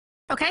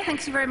Okay,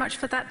 thank you very much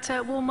for that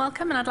warm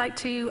welcome, and I'd like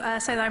to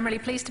say that I'm really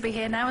pleased to be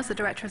here now as the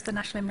Director of the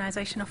National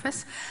Immunisation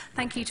Office.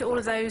 Thank you to all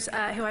of those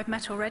who I've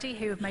met already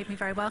who have made me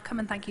very welcome,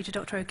 and thank you to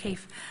Dr.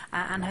 O'Keefe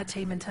and her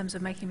team in terms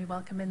of making me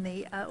welcome in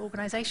the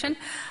organisation.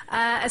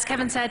 As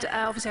Kevin said,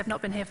 obviously I've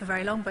not been here for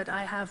very long, but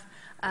I have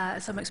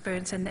some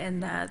experience in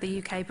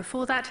the UK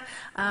before that,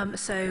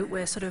 so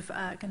we're sort of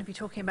going to be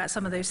talking about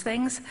some of those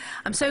things.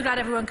 I'm so glad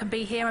everyone can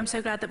be here. I'm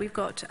so glad that we've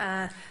got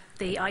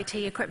the IT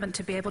equipment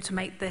to be able to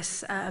make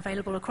this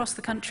available across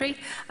the country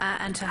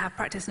and to have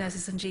practice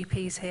nurses and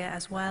GPs here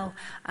as well.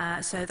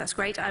 So that's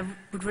great. I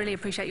would really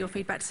appreciate your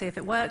feedback to see if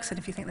it works and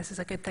if you think this is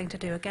a good thing to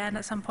do again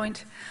at some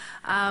point.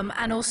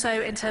 And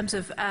also in terms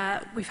of,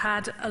 we've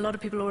had a lot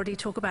of people already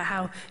talk about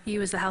how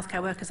you as the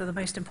healthcare workers are the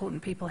most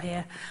important people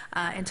here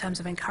in terms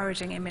of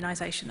encouraging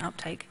immunisation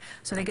uptake.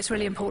 So I think it's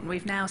really important.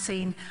 We've now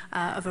seen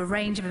of a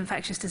range of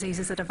infectious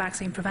diseases that are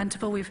vaccine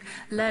preventable. We've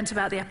learnt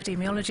about the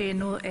epidemiology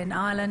in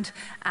Ireland,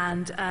 and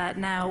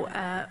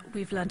now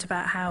we've learnt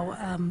about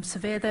how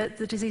severe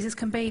the diseases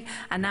can be.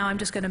 And now I'm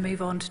just going to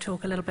move on to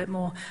talk a little bit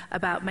more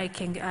about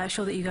making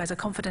sure that you guys are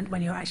confident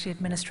when you're actually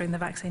administering the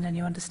vaccine and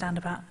you understand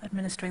about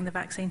administering the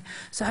vaccine.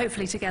 So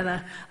hopefully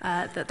together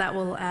that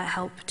will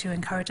help to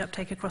encourage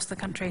uptake across the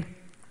country.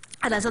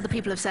 And as other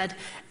people have said,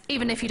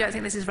 even if you don't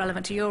think this is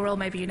relevant to your role,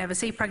 maybe you never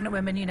see pregnant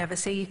women, you never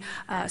see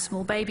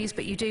small babies,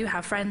 but you do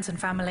have friends and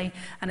family,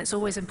 and it's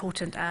always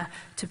important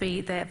to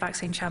be the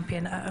vaccine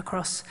champion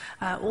across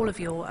all of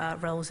your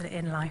roles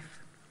in life.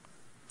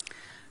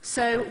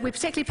 So we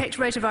particularly picked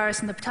rotavirus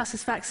and the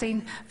Pertussis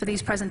vaccine for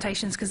these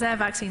presentations because they're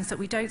vaccines that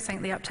we don't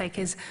think the uptake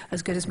is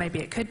as good as maybe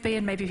it could be,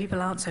 and maybe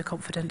people aren't so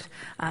confident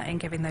in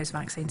giving those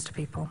vaccines to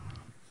people.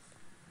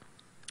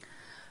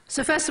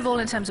 So first of all,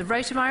 in terms of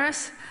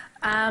rotavirus,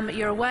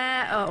 you're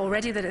aware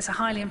already that it's a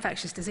highly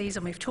infectious disease,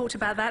 and we've talked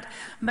about that.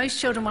 Most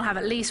children will have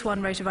at least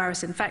one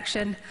rotavirus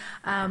infection,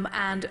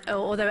 and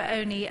although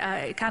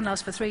it can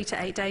last for 3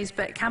 to 8 days,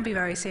 but it can be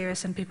very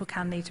serious and people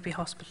can need to be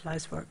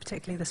hospitalised for it,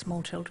 particularly the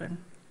small children.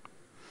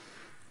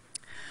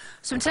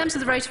 So in terms of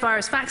the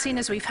rotavirus vaccine,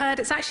 as we've heard,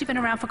 it's actually been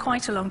around for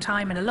quite a long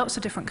time in lots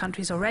of different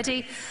countries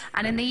already.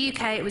 And in the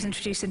UK, it was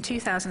introduced in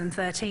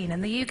 2013.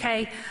 In the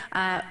UK,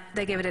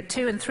 they give it at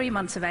 2 and 3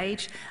 months of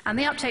age, and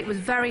the uptake was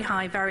very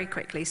high very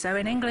quickly. So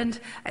in England,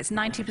 it's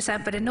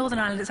 90%, but in Northern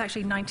Ireland, it's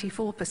actually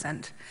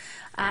 94%.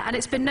 And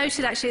it's been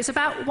noted, actually, it's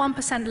about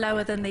 1%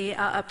 lower than the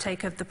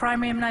uptake of the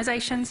primary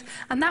immunisations,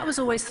 and that was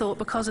always thought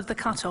because of the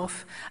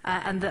cut-off,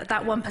 and that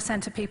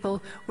 1% of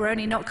people were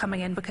only not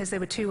coming in because they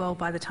were too old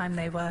by the time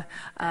they were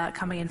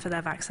coming in for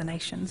their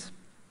vaccinations.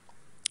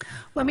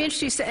 When we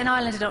introduced it in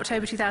Ireland in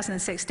October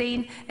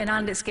 2016, in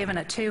Ireland it's given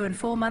at 2 and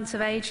 4 months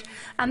of age,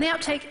 and the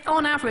uptake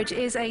on average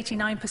is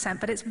 89%,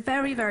 but it's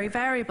very, very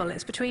variable.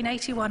 It's between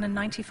 81 and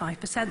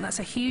 95%. That's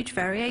a huge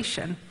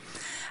variation.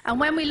 And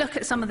when we look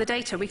at some of the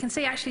data, we can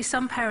see actually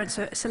some parents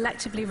are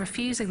selectively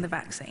refusing the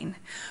vaccine,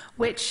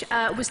 which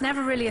was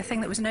never really a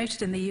thing that was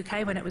noted in the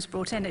UK when it was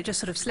brought in. It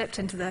just sort of slipped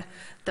into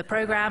the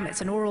programme.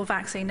 It's an oral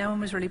vaccine. No one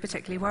was really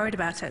particularly worried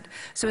about it.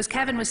 So as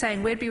Kevin was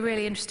saying, we'd be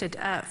really interested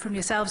from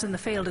yourselves in the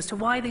field as to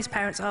why these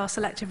parents are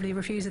selectively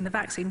refusing the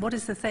vaccine. What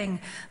is the thing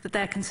that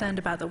they're concerned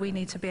about that we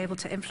need to be able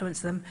to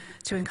influence them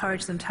to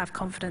encourage them to have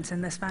confidence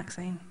in this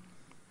vaccine?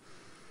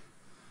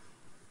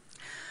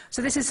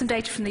 So this is some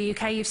data from the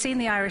UK. You've seen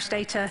the Irish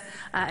data,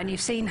 and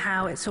you've seen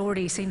how it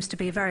already seems to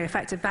be a very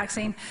effective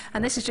vaccine.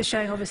 And this is just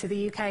showing, obviously,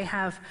 the UK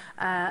have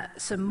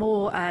some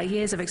more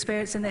years of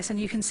experience in this, and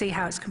you can see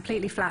how it's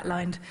completely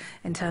flatlined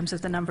in terms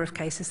of the number of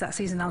cases. That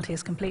seasonality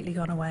has completely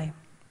gone away.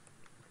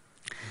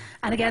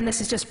 And again,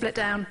 this is just split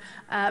down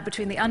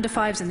between the under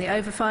 5s and the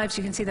over 5s.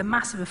 You can see the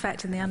massive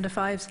effect in the under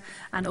 5s,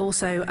 and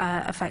also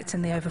effects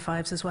in the over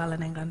 5s as well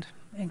in England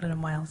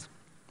and Wales.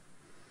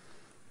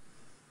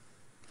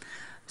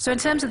 So in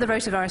terms of the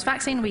rotavirus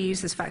vaccine, we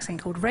use this vaccine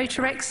called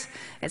Rotarix.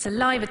 It's a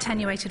live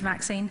attenuated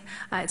vaccine.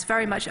 It's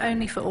very much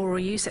only for oral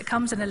use. It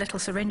comes in a little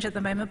syringe at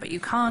the moment, but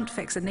you can't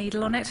fix a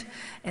needle on it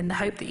in the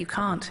hope that you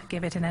can't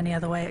give it in any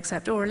other way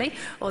except orally,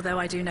 although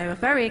I do know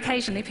very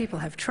occasionally people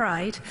have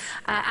tried.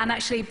 And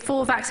actually,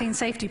 for vaccine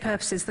safety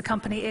purposes, the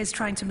company is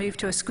trying to move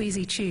to a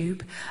squeezy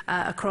tube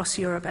across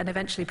Europe, and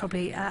eventually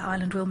probably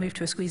Ireland will move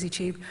to a squeezy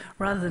tube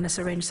rather than a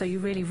syringe, so you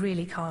really,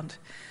 really can't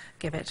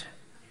give it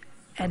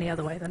any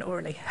other way than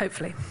orally,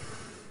 hopefully.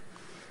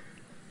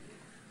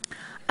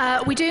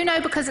 We do know,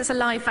 because it's a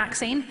live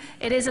vaccine,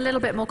 it is a little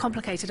bit more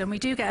complicated, and we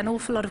do get an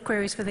awful lot of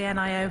queries for the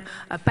NIO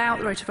about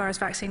the rotavirus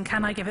vaccine.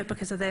 Can I give it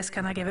because of this?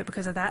 Can I give it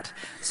because of that?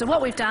 So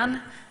what we've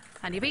done,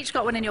 and you've each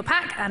got one in your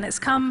pack, and it's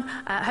come,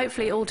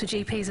 hopefully all to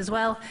GPs as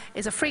well,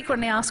 is a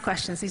frequently asked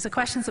questions. These are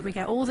questions that we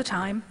get all the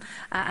time,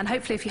 and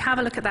hopefully if you have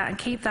a look at that and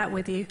keep that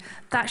with you,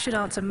 that should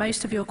answer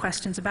most of your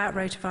questions about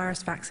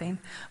rotavirus vaccine.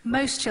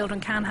 Most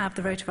children can have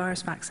the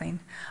rotavirus vaccine,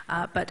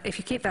 but if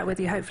you keep that with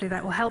you, hopefully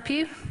that will help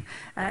you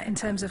in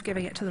terms of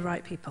giving it to the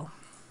right people.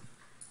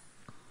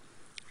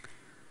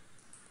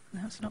 No,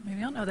 it's not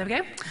moving on. Oh, there we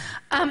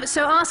go.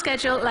 So our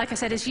schedule, like I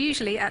said, is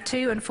usually at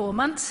 2 and 4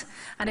 months.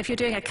 And if you're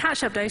doing a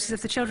catch-up dose,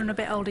 if the children are a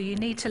bit older, you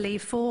need to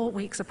leave 4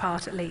 weeks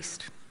apart at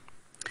least.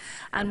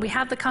 And we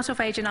have the cut-off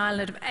age in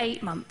Ireland of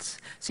 8 months.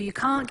 So you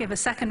can't give a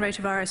second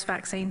rotavirus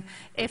vaccine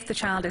if the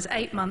child is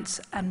 8 months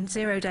and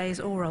 0 days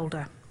or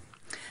older.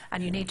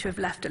 And you need to have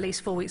left at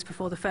least 4 weeks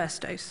before the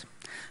first dose.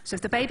 So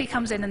if the baby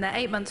comes in and they're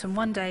 8 months and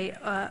 1 day,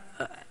 or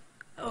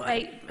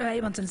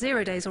 8 months and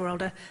 0 days or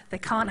older, they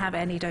can't have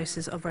any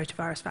doses of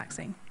rotavirus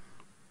vaccine.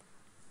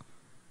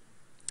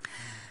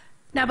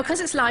 Now,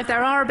 because it's live,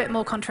 there are a bit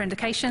more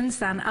contraindications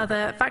than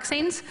other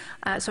vaccines,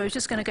 so I was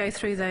just going to go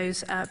through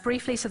those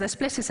briefly. So they're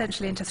split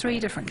essentially into 3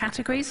 different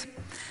categories.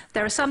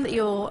 There are some that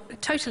you're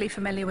totally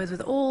familiar with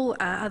all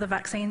other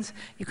vaccines.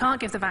 You can't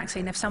give the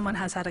vaccine if someone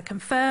has had a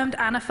confirmed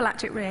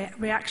anaphylactic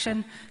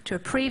reaction to a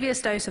previous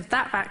dose of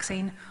that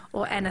vaccine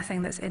or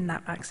anything that's in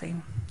that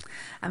vaccine.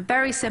 And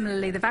very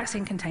similarly, the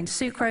vaccine contains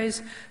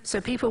sucrose,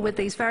 so people with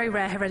these very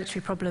rare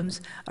hereditary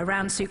problems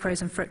around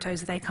sucrose and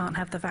fructose, they can't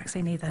have the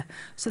vaccine either.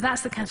 So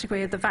that's the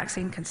category of the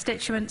vaccine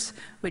constituents,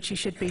 which you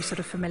should be sort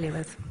of familiar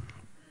with.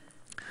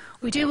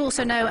 We do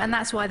also know, and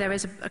that's why there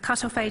is a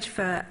cut-off age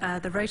for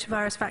the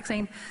rotavirus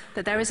vaccine,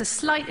 that there is a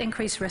slight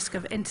increased risk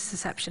of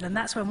intussusception, and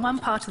that's when one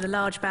part of the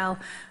large bowel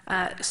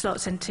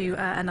slots into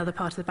another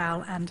part of the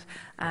bowel and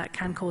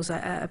can cause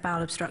a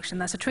bowel obstruction.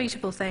 That's a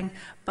treatable thing,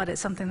 but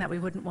it's something that we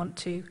wouldn't want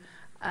to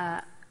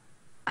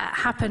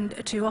happen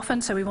too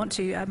often, so we want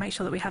to make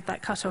sure that we have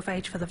that cut-off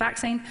age for the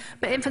vaccine.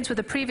 But infants with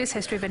a previous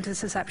history of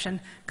intussusception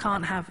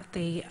can't have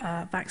the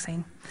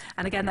vaccine.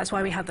 And again, that's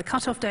why we have the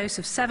cut-off dose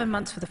of 7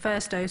 months for the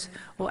first dose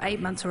or 8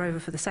 months or over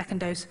for the second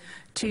dose,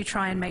 to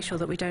try and make sure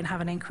that we don't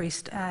have an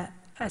increased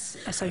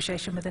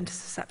association with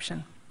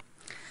intussusception.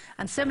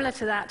 And similar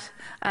to that,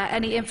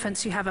 any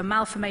infants who have a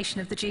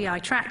malformation of the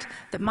GI tract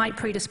that might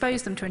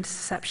predispose them to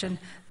intussusception,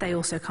 they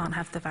also can't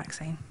have the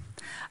vaccine.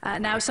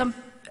 Now,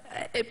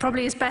 it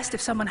probably is best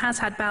if someone has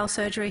had bowel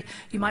surgery,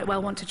 you might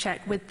well want to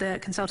check with the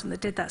consultant that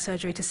did that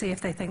surgery to see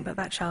if they think that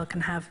that child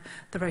can have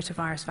the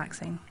rotavirus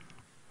vaccine.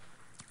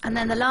 And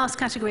then the last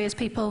category is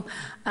people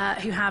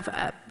who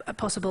have a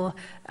possible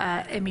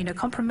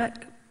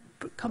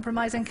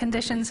immunocompromising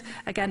conditions,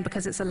 again,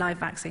 because it's a live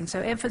vaccine.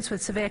 So infants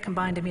with severe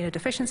combined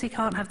immunodeficiency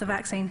can't have the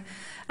vaccine,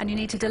 and you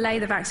need to delay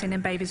the vaccine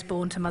in babies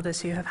born to mothers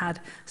who have had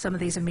some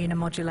of these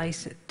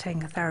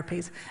immunomodulating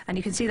therapies. And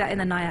you can see that in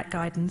the NIAC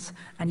guidance,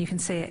 and you can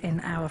see it in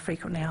our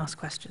frequently asked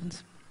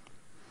questions.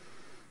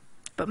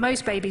 But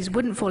most babies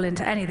wouldn't fall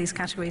into any of these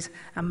categories,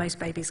 and most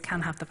babies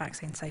can have the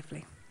vaccine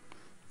safely.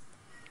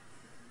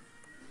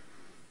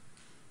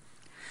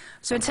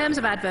 So in terms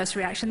of adverse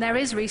reaction, there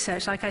is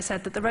research, like I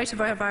said, that the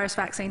rotavirus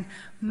vaccine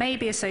may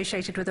be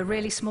associated with a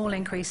really small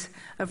increase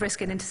of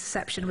risk in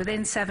intussusception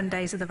within 7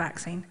 days of the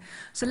vaccine,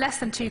 so less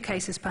than 2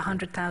 cases per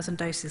 100,000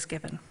 doses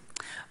given.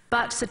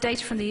 But the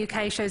data from the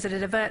UK shows that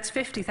it averts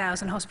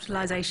 50,000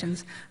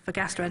 hospitalizations for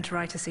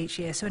gastroenteritis each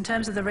year. So in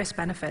terms of the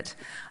risk-benefit,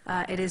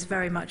 it is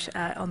very much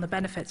on the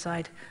benefit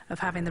side of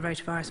having the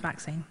rotavirus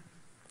vaccine.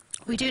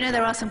 We do know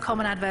there are some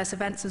common adverse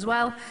events as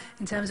well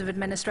in terms of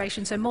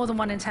administration, so more than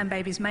 1 in 10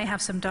 babies may have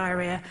some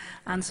diarrhea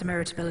and some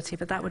irritability,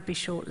 but that would be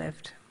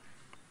short-lived.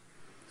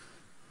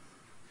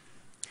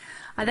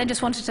 I then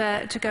just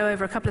wanted to go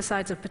over a couple of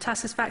slides of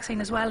pertussis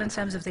vaccine as well in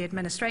terms of the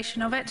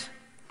administration of it.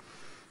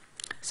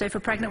 So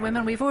for pregnant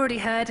women, we've already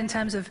heard in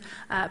terms of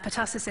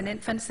pertussis in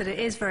infants that it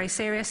is very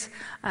serious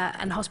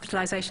and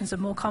hospitalizations are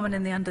more common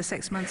in the under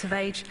 6 months of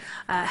age.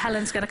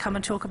 Helen's going to come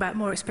and talk about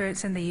more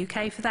experience in the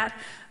UK for that.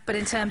 But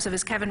in terms of,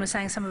 as Kevin was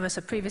saying, some of us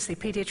are previously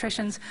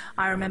paediatricians.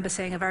 I remember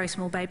seeing a very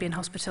small baby in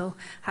hospital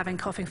having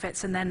coughing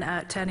fits and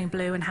then turning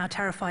blue, and how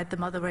terrified the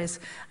mother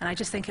is. And I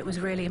just think it was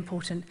really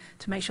important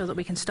to make sure that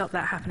we can stop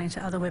that happening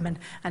to other women.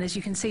 And as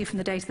you can see from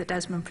the data that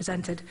Desmond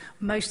presented,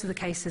 most of the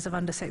cases of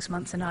under 6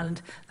 months in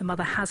Ireland, the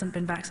mother hasn't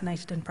been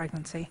vaccinated in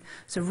pregnancy.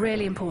 So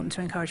really important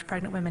to encourage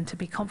pregnant women to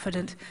be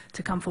confident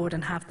to come forward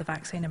and have the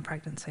vaccine in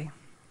pregnancy.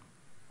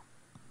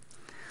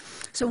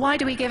 So why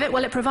do we give it?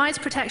 Well, it provides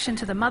protection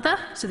to the mother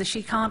so that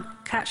she can't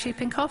catch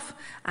whooping cough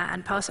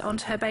and pass it on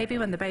to her baby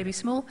when the baby's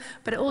small,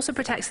 but it also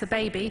protects the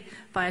baby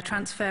via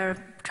transfer of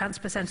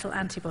transplacental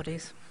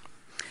antibodies.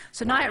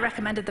 So NIO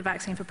recommended the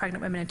vaccine for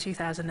pregnant women in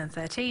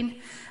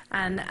 2013,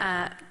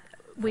 and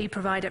we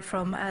provide it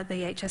from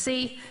the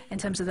HSE in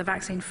terms of the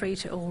vaccine free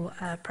to all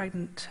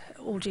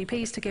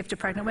GPs to give to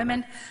pregnant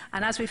women.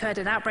 And as we've heard,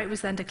 an outbreak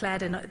was then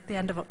declared at the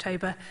end of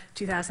October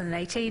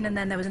 2018, and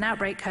then there was an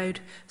outbreak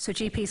code so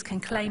GPs can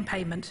claim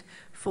payment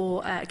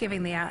for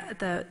giving the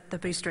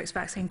Boosterix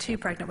vaccine to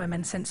pregnant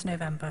women since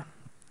November.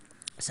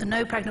 So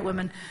no pregnant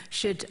woman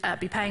should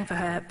be paying for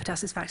her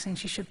pertussis vaccine.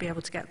 She should be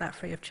able to get that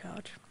free of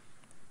charge.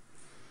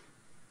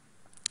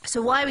 So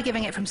why are we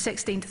giving it from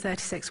 16 to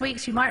 36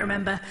 weeks? You might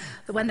remember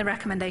that when the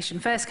recommendation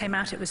first came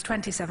out, it was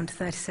 27 to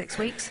 36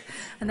 weeks,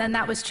 and then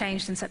that was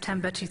changed in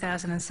September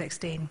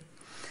 2016.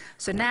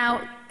 So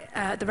now,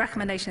 the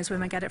recommendation is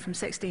women get it from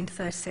 16 to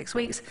 36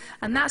 weeks,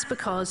 and that's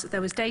because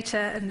there was data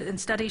and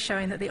studies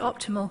showing that the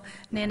optimal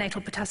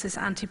neonatal pertussis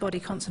antibody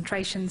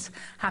concentrations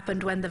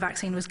happened when the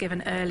vaccine was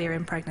given earlier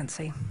in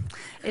pregnancy.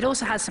 It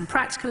also has some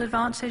practical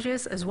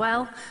advantages as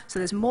well, so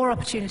there's more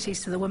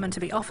opportunities for the woman to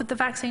be offered the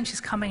vaccine.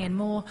 She's coming in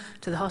more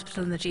to the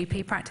hospital and the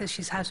GP practice.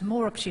 She has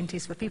more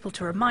opportunities for people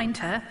to remind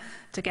her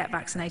to get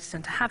vaccinated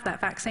and to have that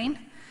vaccine.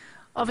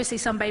 Obviously,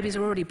 some babies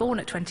are already born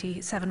at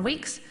 27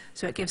 weeks,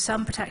 so it gives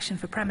some protection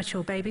for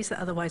premature babies that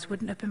otherwise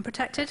wouldn't have been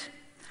protected.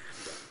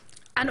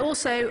 And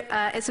also,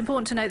 it's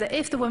important to note that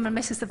if the woman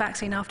misses the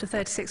vaccine after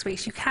 36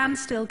 weeks, you can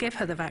still give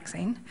her the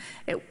vaccine.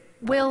 It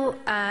will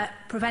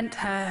prevent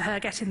her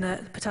getting the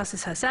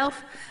pertussis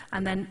herself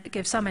and then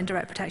give some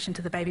indirect protection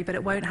to the baby, but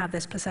it won't have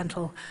this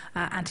placental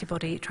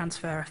antibody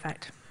transfer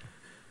effect.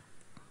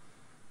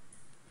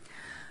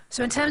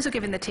 So in terms of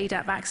giving the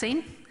Tdap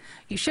vaccine,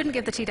 you shouldn't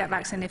give the Tdap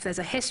vaccine if there's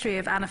a history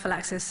of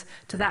anaphylaxis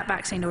to that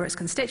vaccine or its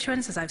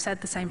constituents. As I've said,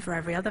 the same for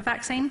every other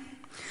vaccine.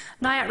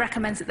 NIO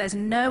recommends that there's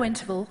no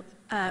interval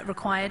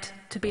required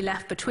to be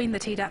left between the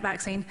Tdap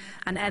vaccine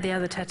and any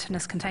other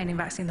tetanus-containing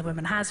vaccine the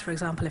woman has, for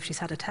example, if she's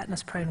had a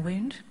tetanus-prone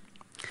wound.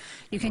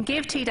 You can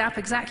give Tdap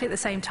exactly at the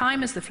same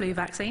time as the flu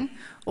vaccine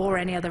or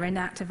any other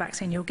inactive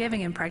vaccine you're giving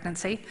in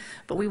pregnancy,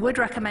 but we would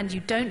recommend you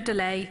don't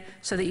delay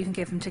so that you can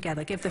give them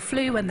together. Give the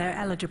flu when they're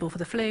eligible for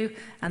the flu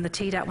and the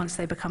Tdap once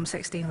they become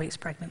 16 weeks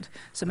pregnant.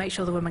 So make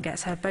sure the woman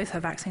gets both her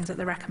vaccines at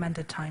the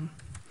recommended time.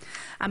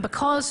 And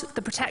because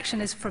the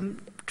protection is from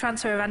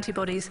transfer of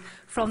antibodies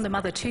from the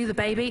mother to the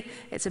baby,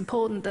 it's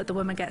important that the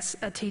woman gets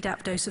a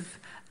Tdap dose of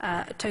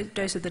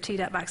the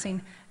Tdap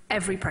vaccine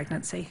every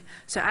pregnancy.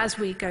 So as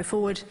we go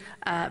forward,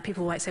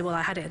 people might say, well,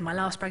 I had it in my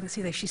last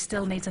pregnancy. She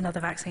still needs another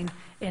vaccine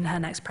in her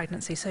next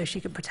pregnancy so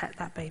she can protect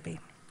that baby.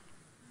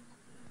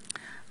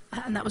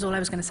 And that was all I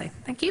was going to say.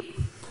 Thank you.